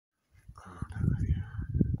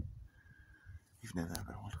evening,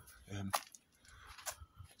 everyone.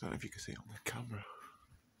 Don't know if you can see it on the camera.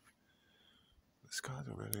 The skies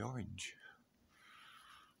are really orange.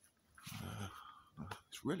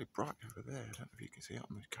 It's really bright over there. I don't know if you can see it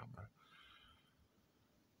on the camera.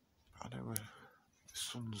 But I know the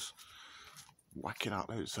sun's whacking out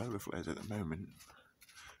those solar flares at the moment,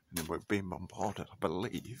 and then we're being bombarded, I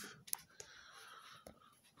believe.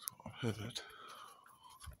 That's what I've heard.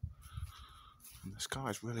 And the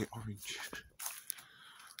sky's really orange.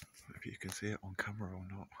 I don't know if you can see it on camera or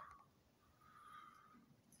not.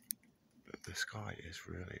 But the sky is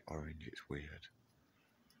really orange. It's weird.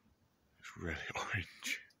 It's really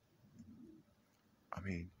orange. I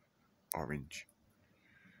mean, orange.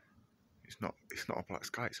 It's not a black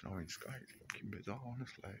sky, it's an orange sky. It's fucking bizarre,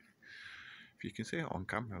 honestly. If you can see it on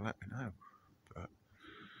camera, let me know. But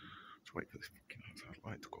let's wait for this fucking outside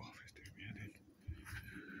light to go off. It's doing me head in.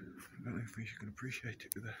 I don't know if you can appreciate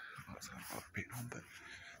it with the outside light being on, but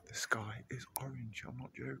the sky is orange. I'm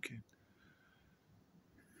not joking.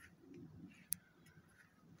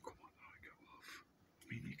 Come on, light go off. I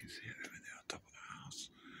mean, you can see it over there on top of the house.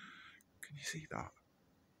 Can you see that?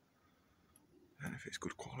 I don't know if it's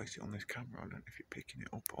good quality on this camera. I don't know if you're picking it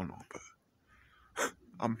up or not, but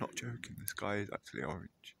I'm not joking. The sky is actually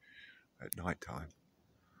orange at night time.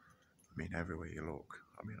 I mean, everywhere you look.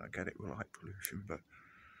 I mean, I get it with light pollution, but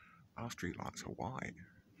our street lights are white,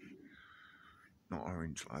 not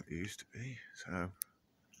orange like they used to be. So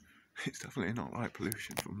it's definitely not light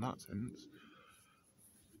pollution from that sense.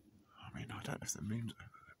 I mean, I don't know if the moon's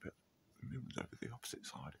over there, but the moon's over the opposite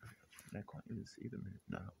side of it. I can't even see the moon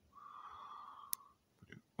now.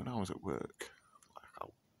 But when I was at work, like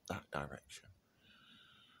out that direction.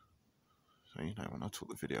 So, you know, when I took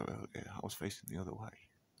the video earlier, I was facing the other way,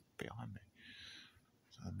 behind me.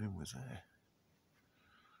 So the moon was there.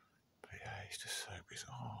 But yeah, it's just so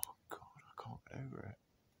bizarre. Oh, God, I can't get over it.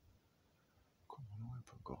 Come on, I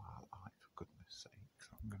hope I've got out light, for goodness sake.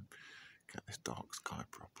 So I'm going to get this dark sky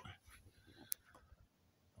properly.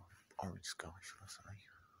 Orange sky, should I say.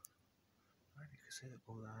 Maybe you can see it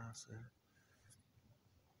above the house there.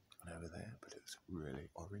 And over there, but it's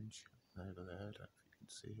really orange. And over there, I don't know if you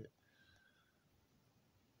can see it.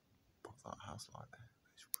 Above that house like there.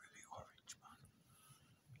 It's really orange, man.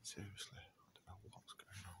 Seriously, I don't know what's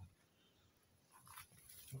going on.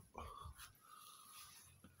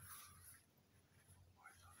 Why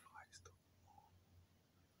is that light still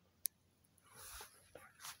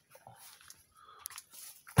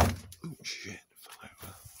on? Oh shit, fell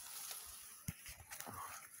over.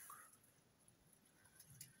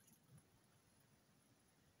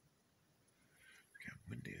 It's getting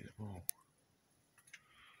windy as well.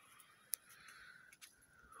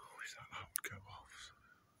 I wish that light would go off.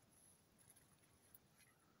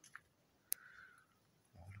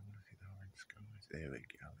 Oh, I don't want to see the orange skies. There we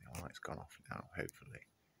go, the light's gone off now, hopefully.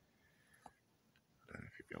 I don't know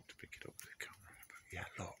if you'll be able to pick it up with the camera, but yeah,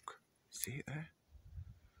 look. See it there?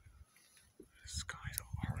 The skies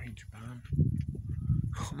are orange, man.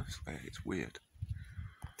 Honestly, it's weird.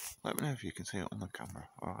 Let me know if you can see it on the camera.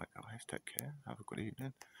 Alright guys, take care. Have a good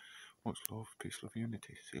evening. Much love, peace, love,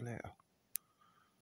 unity. See you later.